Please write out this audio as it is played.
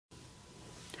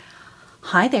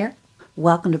Hi there,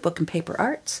 welcome to Book and Paper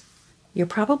Arts. You're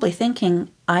probably thinking,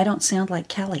 I don't sound like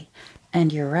Kelly,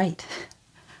 and you're right.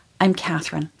 I'm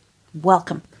Catherine.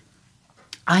 Welcome.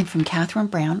 I'm from Catherine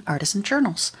Brown Artisan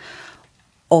Journals,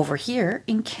 over here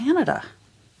in Canada.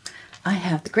 I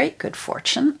have the great good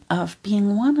fortune of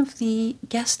being one of the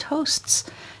guest hosts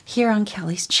here on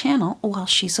Kelly's channel while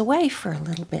she's away for a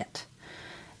little bit.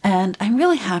 And I'm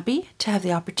really happy to have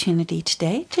the opportunity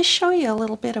today to show you a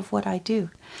little bit of what I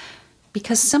do.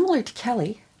 Because similar to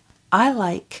Kelly, I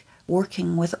like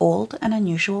working with old and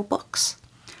unusual books.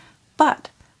 But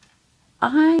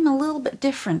I'm a little bit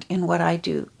different in what I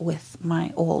do with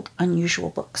my old, unusual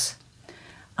books.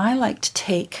 I like to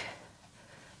take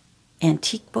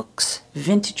antique books,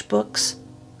 vintage books,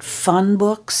 fun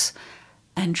books,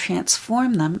 and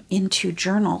transform them into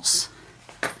journals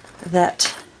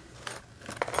that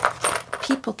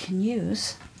people can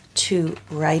use to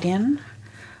write in,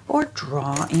 or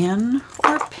draw in,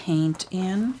 or paint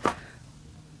in,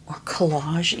 or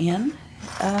collage in.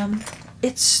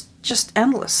 It's just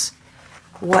endless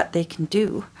what they can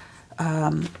do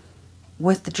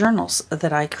with the journals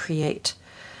that I create.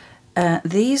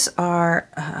 These are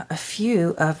a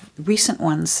few of recent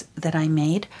ones that I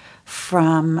made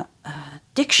from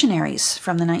dictionaries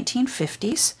from the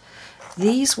 1950s.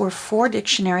 These were 4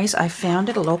 dictionaries I found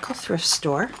at a local thrift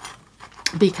store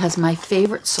because my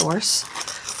favorite source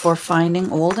for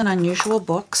finding old and unusual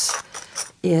books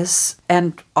is,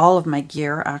 and all of my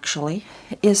gear actually,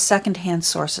 is secondhand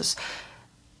sources.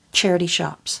 Charity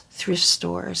shops, thrift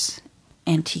stores,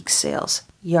 antique sales,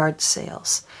 yard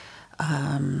sales,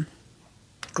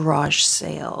 garage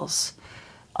sales,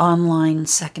 online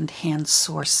secondhand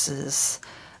sources.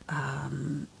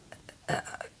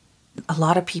 A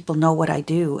lot of people know what I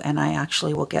do, and I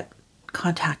actually will get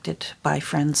contacted by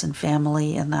friends and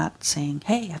family and that saying,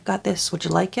 hey, I've got this, would you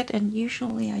like it? And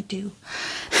usually I do.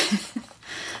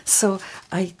 So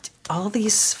all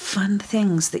these fun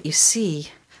things that you see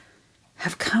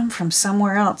have come from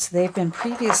somewhere else. They've been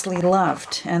previously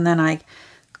loved, and then I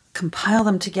compile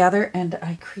them together and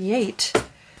I create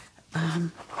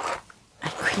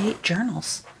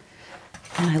journals,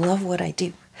 and I love what I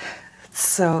do.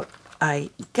 So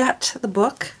I gut the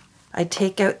book, I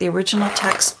take out the original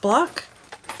text block,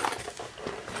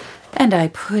 and I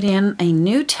put in a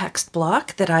new text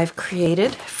block that I've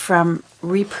created from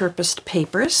repurposed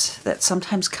papers that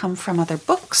sometimes come from other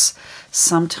books.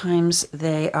 Sometimes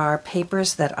they are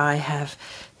papers that I have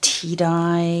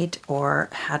tea-dyed or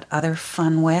had other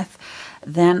fun with.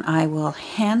 Then I will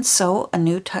hand sew a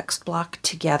new text block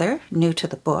together, new to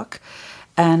the book,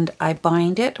 and I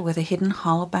bind it with a hidden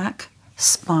hollowback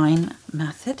spine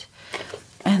method.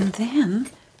 And then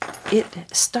it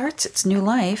starts its new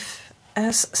life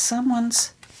as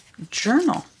someone's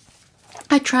journal.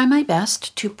 I try my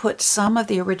best to put some of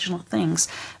the original things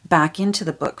back into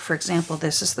the book. For example,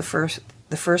 this is the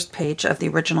first page of the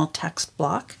original text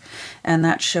block, and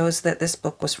that shows that this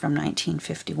book was from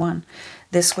 1951.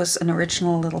 This was an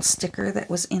original little sticker that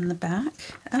was in the back.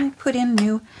 I put in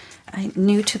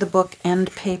new to the book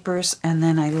end papers, and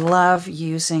then I love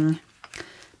using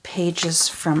pages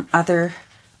from other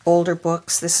older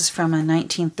books. This is from a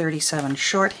 1937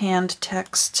 shorthand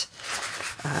text.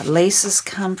 Laces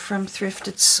come from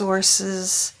thrifted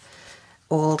sources,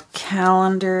 old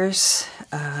calendars,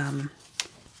 and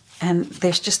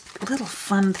there's just little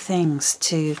fun things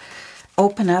to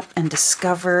open up and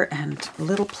discover, and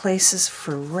little places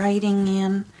for writing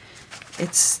in.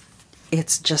 It's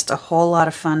just a whole lot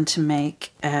of fun to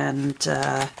make, and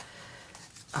a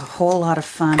whole lot of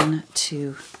fun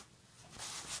to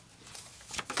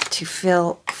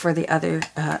fill for the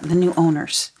new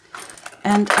owners.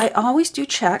 And I always do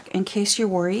check, in case you're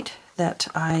worried that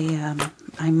I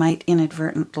might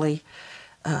inadvertently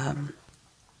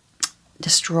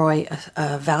destroy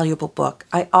a valuable book.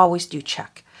 I always do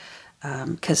check,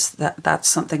 because that's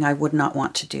something I would not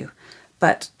want to do.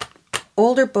 But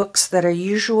older books that are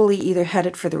usually either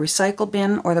headed for the recycle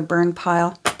bin or the burn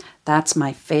pile, that's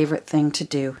my favorite thing to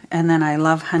do. And then I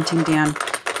love hunting down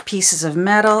pieces of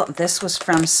metal. This was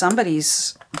from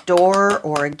somebody's door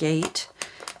or a gate,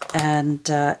 and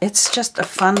it's just a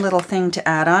fun little thing to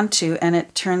add on to, and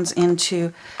it turns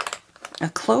into a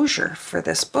closure for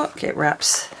this book. It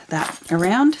wraps that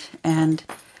around and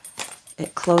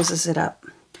it closes it up.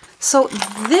 So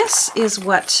this is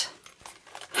what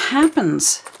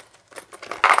happens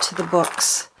to the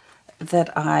books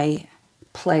that I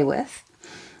play with.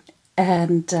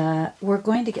 And we're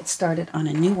going to get started on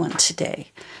a new one today.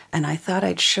 And I thought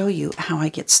I'd show you how I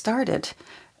get started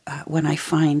when I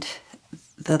find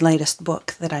the latest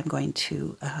book that I'm going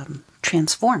to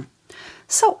transform.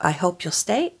 So I hope you'll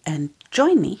stay and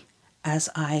join me as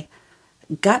I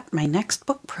gut my next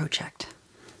book project.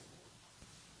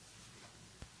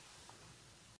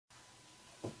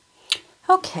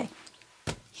 Okay,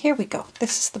 here we go.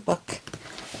 This is the book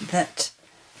that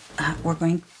we're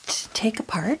going to take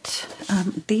apart.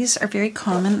 These are very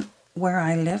common where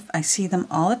I live. I see them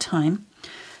all the time.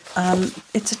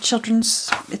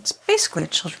 It's basically a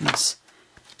children's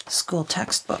school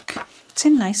textbook. It's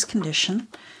in nice condition.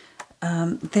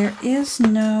 There is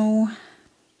no,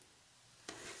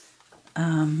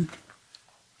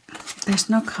 there's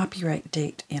no copyright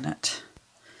date in it.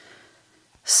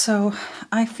 So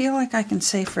I feel like I can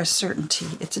say for a certainty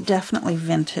it's definitely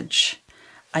vintage.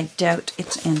 I doubt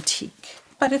it's antique,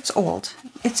 but it's old.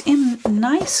 It's in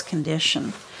nice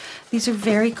condition. These are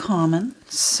very common.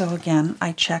 So again,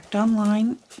 I checked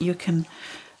online. You can,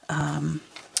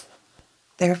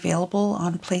 they're available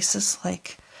on places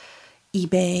like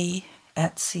eBay,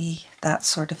 Etsy, that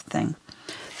sort of thing.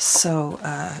 So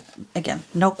again,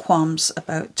 no qualms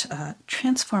about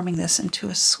transforming this into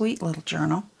a sweet little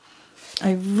journal.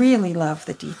 I really love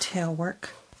the detail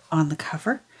work on the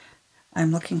cover.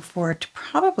 I'm looking forward to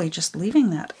probably just leaving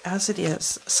that as it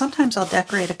is. Sometimes I'll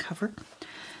decorate a cover,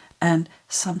 and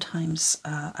sometimes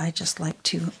I just like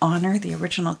to honor the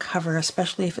original cover,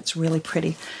 especially if it's really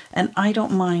pretty. And I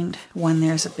don't mind when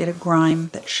there's a bit of grime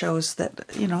that shows that,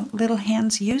 you know, little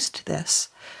hands used this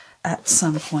at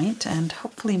some point, and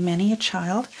hopefully many a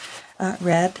child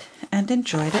read and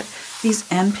enjoyed it.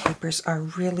 These end papers are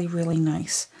really, really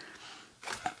nice.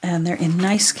 And they're in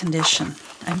nice condition.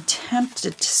 I'm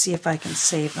tempted to see if I can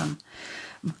save them.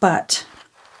 But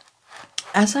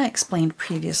as I explained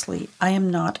previously, I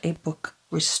am not a book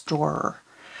restorer.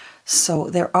 So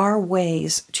there are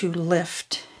ways to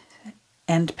lift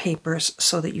end papers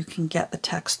so that you can get the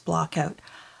text block out.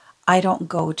 I don't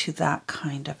go to that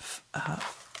kind of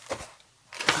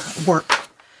work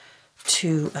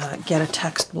to get a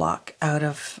text block out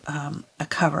of a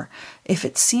cover. If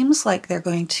it seems like they're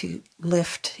going to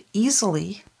lift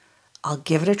easily, I'll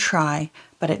give it a try,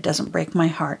 but it doesn't break my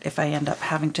heart if I end up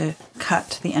having to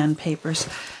cut the end papers.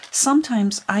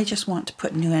 Sometimes I just want to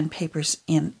put new end papers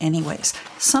in anyways.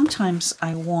 Sometimes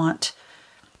I want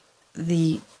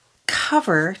the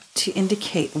cover to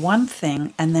indicate one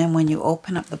thing, and then when you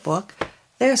open up the book,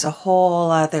 there's a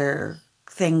whole other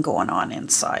thing going on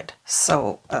inside.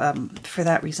 So for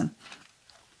that reason,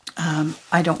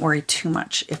 I don't worry too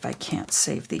much if I can't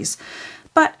save these.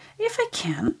 But if I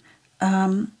can,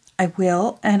 I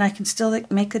will, and I can still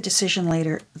make the decision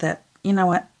later that, you know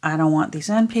what, I don't want these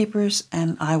end papers,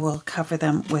 and I will cover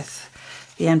them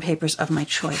with the end papers of my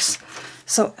choice.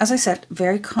 So as I said,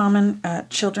 very common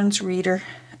children's reader.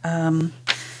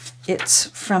 It's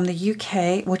from the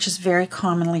UK, which is very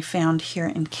commonly found here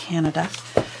in Canada.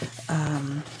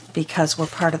 Because we're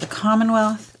part of the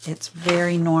Commonwealth, it's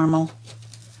very normal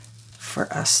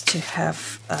for us to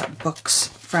have books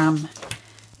from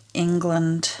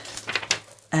England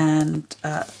and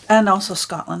also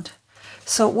Scotland.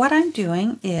 So what I'm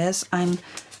doing is I'm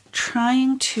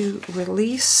trying to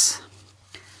release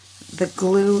the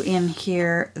glue in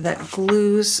here that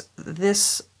glues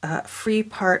this free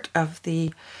part of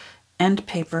the end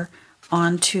paper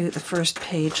onto the first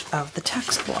page of the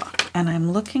text block. And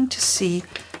I'm looking to see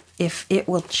if it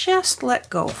will just let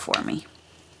go for me.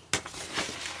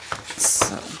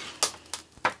 So,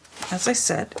 as I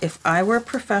said, if I were a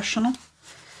professional,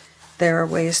 there are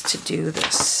ways to do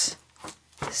this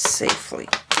safely.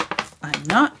 I'm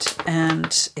not, and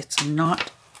it's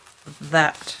not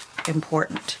that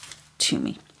important to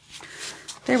me.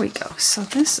 There we go. So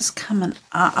this is coming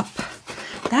up.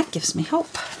 That gives me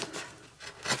hope.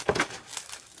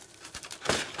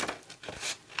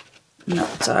 No,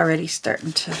 it's already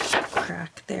starting to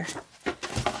crack there.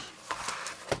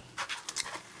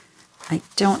 I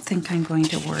don't think I'm going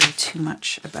to worry too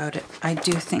much about it. I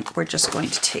do think we're just going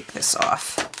to take this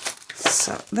off.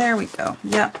 So there we go.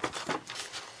 Yep.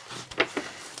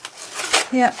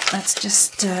 Yep, that's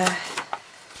just...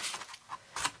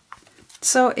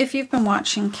 So if you've been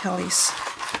watching Kelly's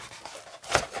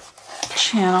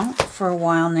channel for a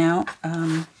while now,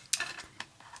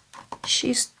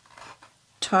 she's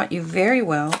taught you very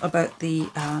well about the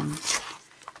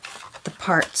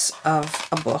parts of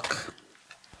a book.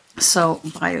 So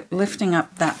by lifting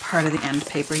up that part of the end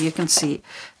paper, you can see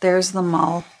there's the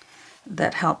mull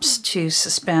that helps to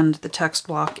suspend the text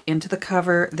block into the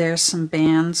cover. There's some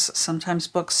bands. Sometimes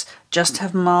books just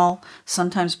have mull.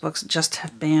 Sometimes books just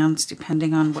have bands,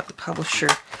 depending on what the publisher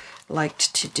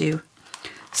liked to do.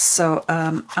 So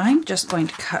I'm just going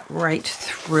to cut right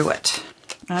through it.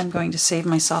 I'm going to save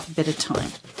myself a bit of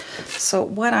time. So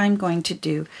what I'm going to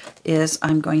do is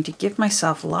I'm going to give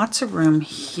myself lots of room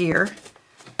here,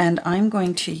 and I'm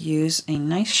going to use a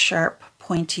nice sharp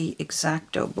pointy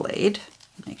X-Acto blade.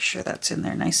 Make sure that's in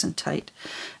there nice and tight.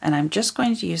 And I'm just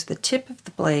going to use the tip of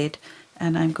the blade,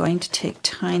 and I'm going to take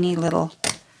tiny little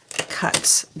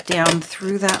cuts down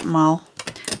through that mull.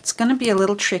 It's going to be a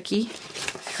little tricky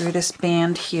through this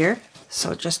band here,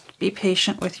 so just be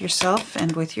patient with yourself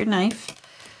and with your knife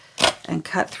and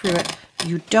cut through it.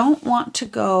 You don't want to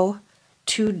go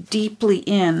too deeply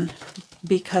in,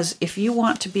 because if you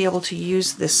want to be able to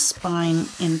use this spine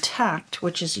intact,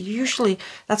 which is usually,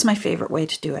 that's my favorite way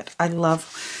to do it. I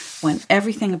love when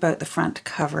everything about the front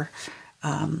cover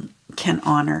can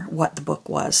honor what the book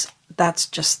was. That's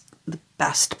just the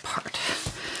best part.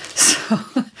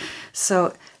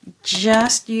 So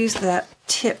just use that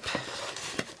tip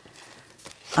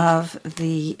of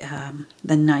the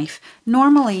knife.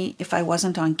 Normally, if I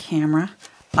wasn't on camera,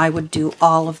 I would do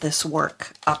all of this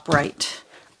work upright.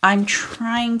 I'm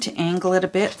trying to angle it a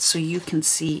bit so you can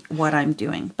see what I'm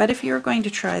doing. But if you're going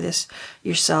to try this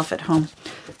yourself at home,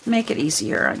 make it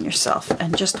easier on yourself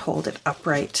and just hold it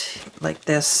upright like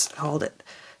this. Hold it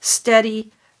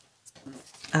steady.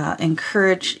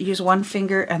 Use one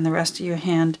finger and the rest of your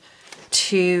hand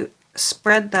to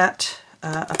spread that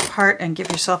apart and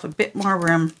give yourself a bit more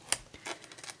room,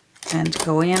 and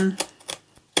go in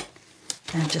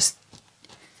and just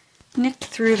nick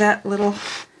through that little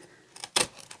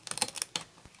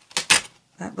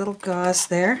gauze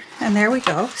there, and there we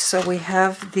go. So we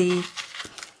have the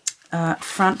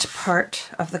front part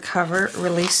of the cover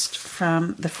released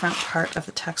from the front part of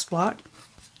the text block.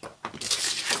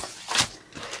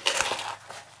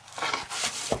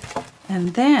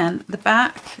 And then the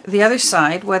back, the other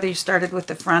side, whether you started with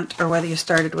the front or whether you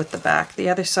started with the back, the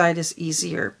other side is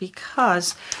easier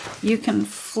because you can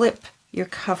flip your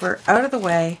cover out of the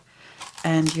way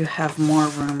and you have more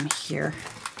room here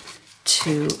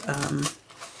to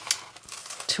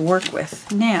work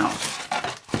with. Now,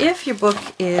 if your book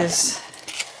is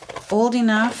old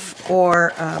enough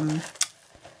or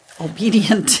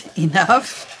obedient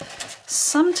enough,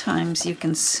 sometimes you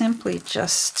can simply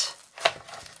just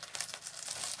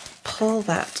pull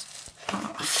that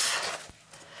off.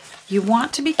 You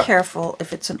want to be careful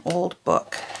if it's an old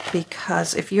book,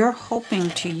 because if you're hoping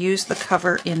to use the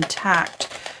cover intact,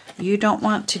 you don't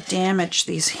want to damage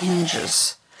these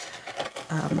hinges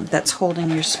that's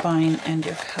holding your spine and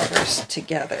your covers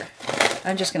together.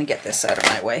 I'm just going to get this out of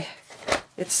my way.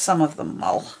 It's some of the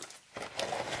mull.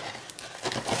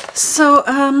 So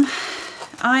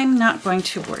I'm not going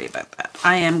to worry about that.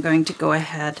 I am going to go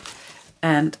ahead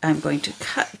and I'm going to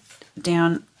cut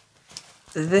down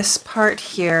this part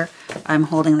here. I'm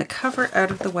holding the cover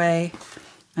out of the way.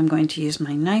 I'm going to use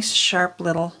my nice sharp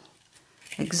little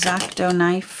X-Acto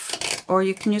knife, or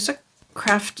you can use a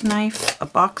craft knife, a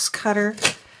box cutter,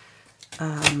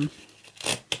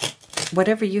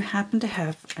 whatever you happen to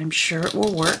have. I'm sure it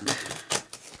will work.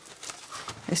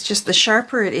 It's just the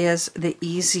sharper it is, the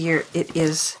easier it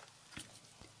is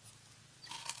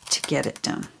to get it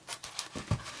done.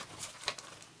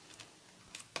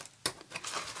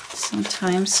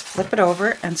 Sometimes flip it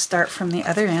over and start from the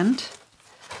other end.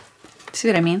 See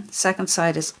what I mean? Second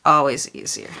side is always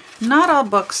easier. Not all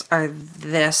books are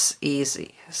this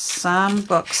easy. Some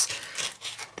books,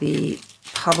 the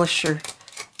publisher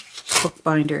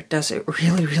bookbinder does it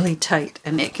really, really tight,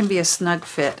 and it can be a snug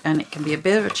fit, and it can be a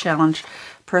bit of a challenge.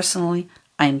 Personally,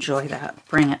 I enjoy that.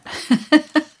 Bring it.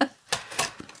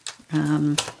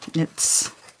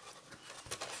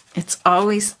 It's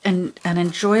always an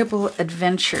enjoyable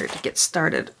adventure to get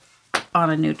started on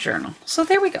a new journal. So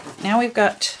there we go. Now we've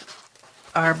got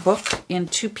our book in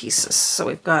two pieces. So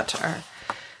we've got our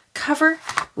cover,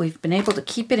 we've been able to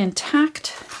keep it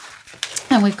intact,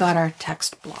 and we've got our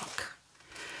text block.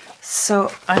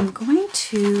 So I'm going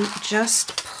to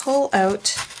just pull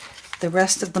out the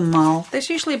rest of the mull. There's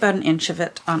usually about an inch of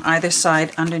it on either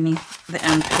side underneath the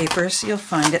end papers. You'll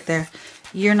find it there.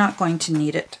 You're not going to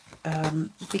need it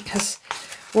because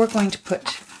we're going to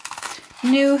put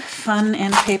new fun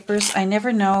end papers. I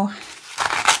never know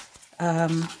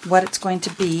what it's going to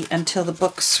be until the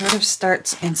book sort of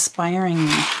starts inspiring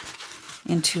me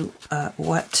into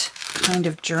what kind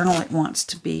of journal it wants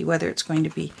to be, whether it's going to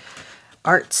be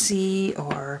artsy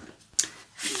or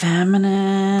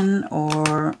feminine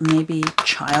or maybe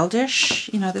childish.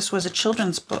 You know, this was a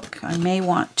children's book. I may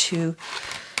want to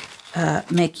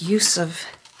make use of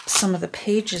some of the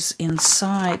pages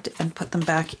inside and put them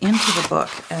back into the book,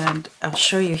 and I'll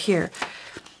show you here.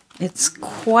 It's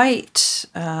quite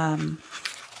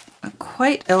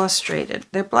quite illustrated.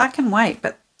 They're black and white,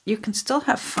 but you can still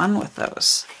have fun with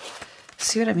those.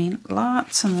 See what I mean?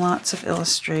 Lots and lots of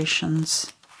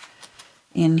illustrations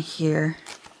in here.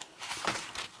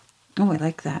 Oh, I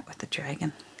like that with the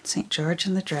dragon. St. George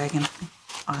and the dragon.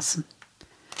 Awesome.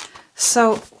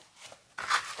 So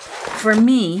for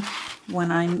me,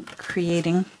 when I'm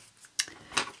creating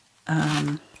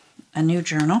a new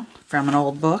journal from an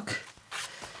old book,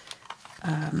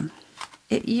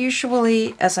 it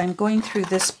usually, as I'm going through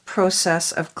this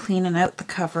process of cleaning out the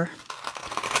cover,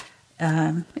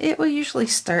 it will usually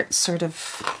start sort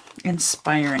of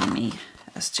inspiring me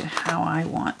as to how I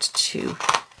want to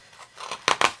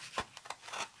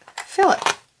fill it.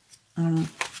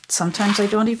 Sometimes I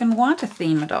don't even want a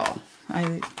theme at all.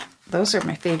 Those are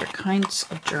my favorite kinds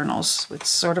of journals. It's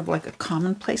sort of like a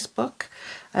commonplace book.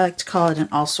 I like to call it an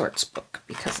all sorts book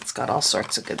because it's got all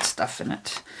sorts of good stuff in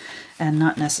it and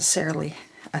not necessarily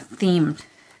a theme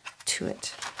to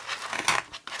it.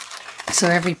 So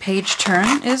every page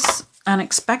turn is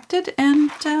unexpected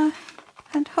and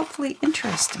hopefully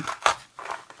interesting.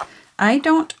 I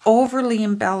don't overly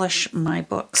embellish my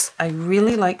books. I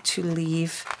really like to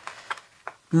leave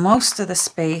most of the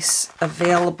space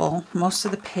available, most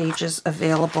of the pages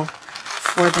available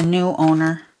for the new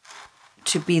owner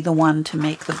to be the one to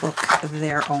make the book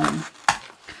their own.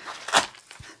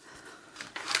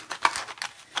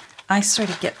 I sort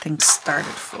of get things started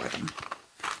for them.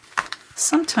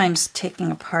 Sometimes taking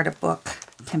apart a book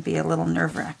can be a little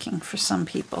nerve-wracking for some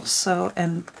people. So,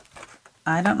 and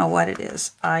I don't know what it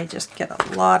is. I just get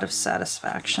a lot of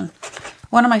satisfaction.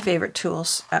 One of my favorite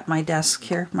tools at my desk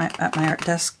here, at my art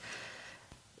desk,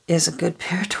 is a good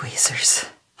pair of tweezers.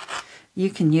 You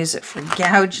can use it for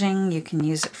gouging, you can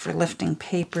use it for lifting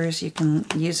papers, you can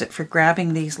use it for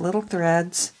grabbing these little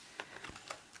threads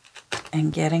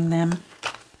and getting them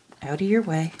out of your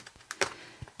way.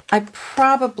 I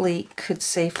probably could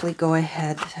safely go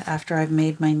ahead after I've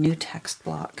made my new text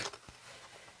block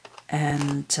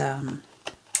and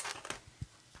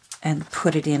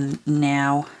put it in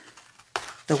now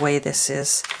the way this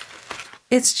is.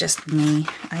 It's just me.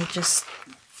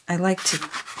 I like to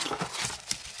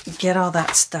get all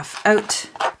that stuff out,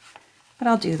 but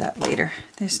I'll do that later.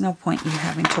 There's no point in you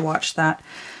having to watch that.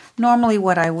 Normally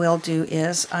what I will do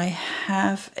is I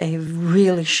have a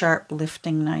really sharp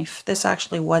lifting knife. This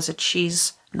actually was a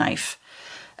cheese knife,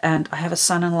 and I have a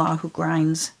son-in-law who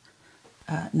grinds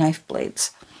knife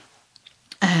blades.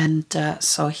 And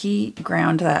so he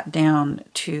ground that down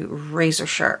to razor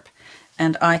sharp.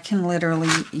 And I can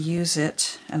literally use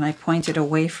it, and I point it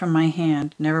away from my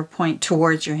hand. Never point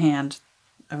towards your hand.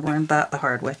 I learned that the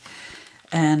hard way.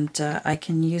 And I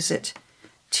can use it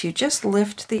to just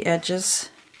lift the edges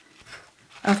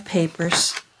of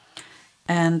papers.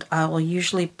 And I will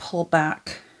usually pull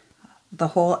back the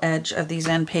whole edge of these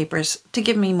end papers to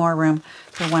give me more room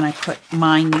for when I put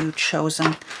my new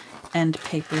chosen end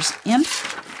papers in.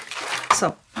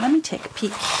 So let me take a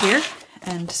peek here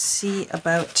and see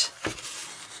about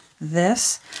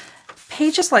this.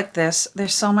 Pages like this, they're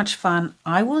so much fun.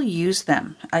 I will use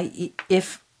them.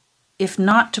 If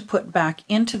not to put back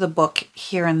into the book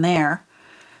here and there,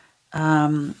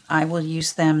 I will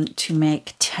use them to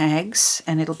make tags,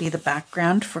 and it'll be the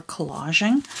background for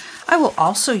collaging. I will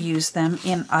also use them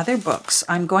in other books.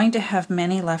 I'm going to have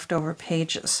many leftover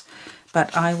pages,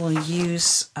 but I will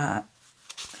use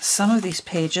some of these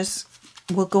pages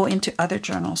will go into other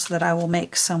journals that I will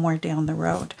make somewhere down the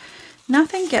road.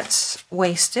 Nothing gets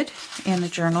wasted in the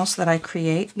journals that I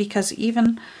create, because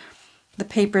even the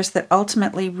papers that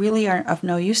ultimately really are of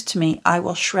no use to me, I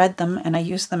will shred them and I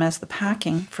use them as the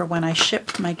packing for when I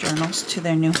ship my journals to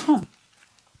their new home.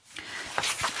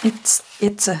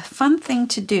 It's a fun thing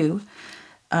to do.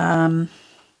 Some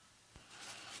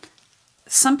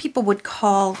people would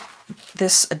call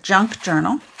this a junk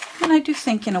journal, and I do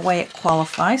think in a way it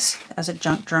qualifies as a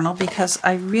junk journal because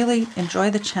I really enjoy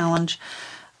the challenge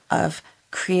of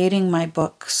creating my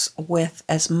books with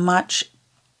as much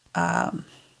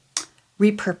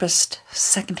repurposed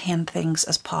secondhand things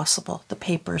as possible. The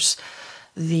papers,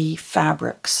 the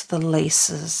fabrics, the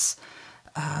laces,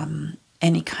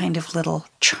 any kind of little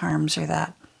charms or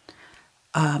that.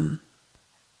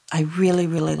 I really,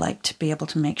 really like to be able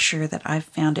to make sure that I've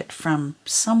found it from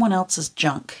someone else's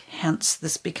junk. Hence,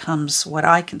 this becomes what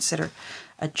I consider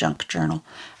a junk journal.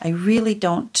 I really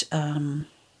don't...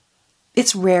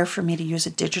 it's rare for me to use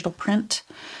a digital print.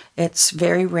 It's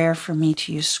very rare for me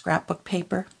to use scrapbook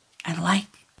paper.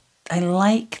 I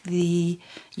like the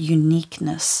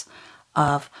uniqueness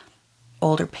of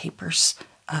older papers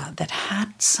that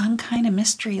had some kind of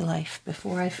mystery life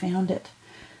before I found it.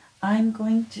 I'm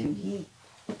going to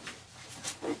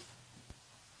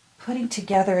putting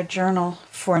together a journal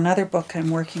for another book I'm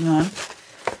working on.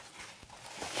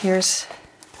 Here's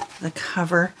the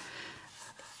cover.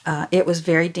 It was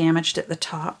very damaged at the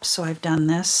top, so I've done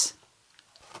this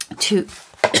to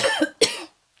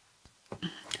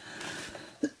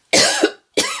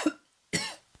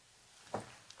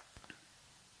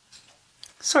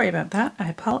sorry about that. I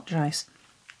apologize.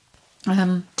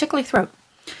 Tickly throat.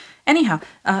 Anyhow,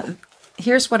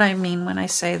 here's what I mean when I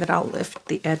say that I'll lift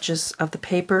the edges of the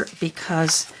paper,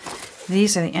 because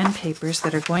these are the end papers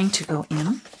that are going to go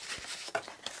in.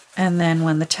 And then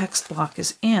when the text block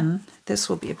is in, this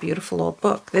will be a beautiful old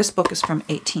book. This book is from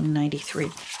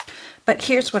 1893. But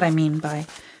here's what I mean by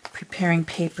preparing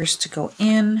papers to go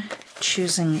in,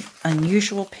 choosing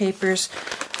unusual papers,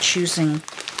 choosing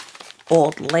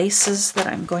old laces that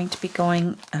I'm going to be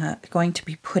going to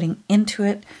be putting into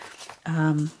it,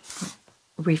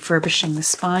 refurbishing the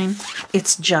spine.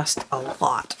 It's just a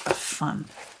lot of fun.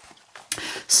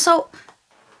 So,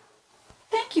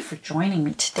 thank you for joining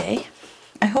me today.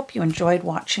 I hope you enjoyed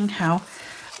watching how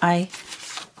I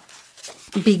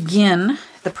begin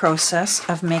the process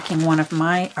of making one of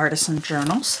my artisan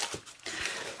journals.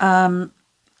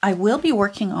 I will be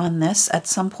working on this at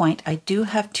some point. I do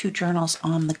have 2 journals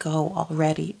on the go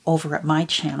already over at my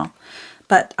channel,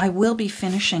 but I will be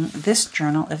finishing this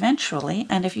journal eventually,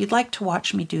 and if you'd like to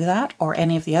watch me do that or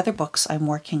any of the other books I'm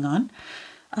working on,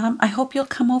 I hope you'll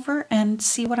come over and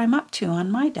see what I'm up to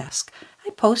on my desk. I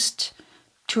post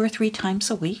 2 or 3 times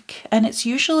a week, and it's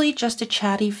usually just a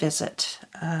chatty visit.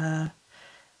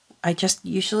 I just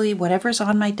usually, whatever's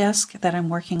on my desk that I'm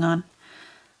working on,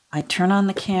 I turn on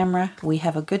the camera, we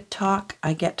have a good talk,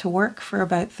 I get to work for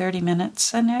about 30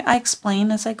 minutes, and I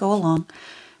explain as I go along,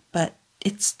 but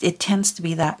it tends to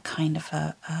be that kind of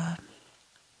a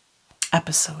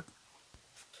episode.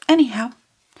 Anyhow,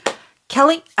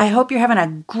 Kelly, I hope you're having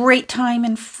a great time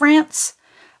in France.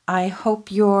 I hope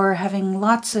you're having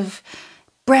lots of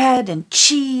bread and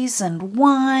cheese and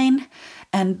wine,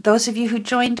 and those of you who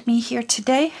joined me here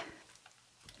today,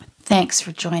 thanks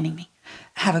for joining me.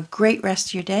 Have a great rest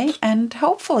of your day, and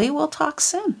hopefully we'll talk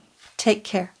soon. Take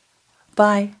care.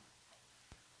 Bye.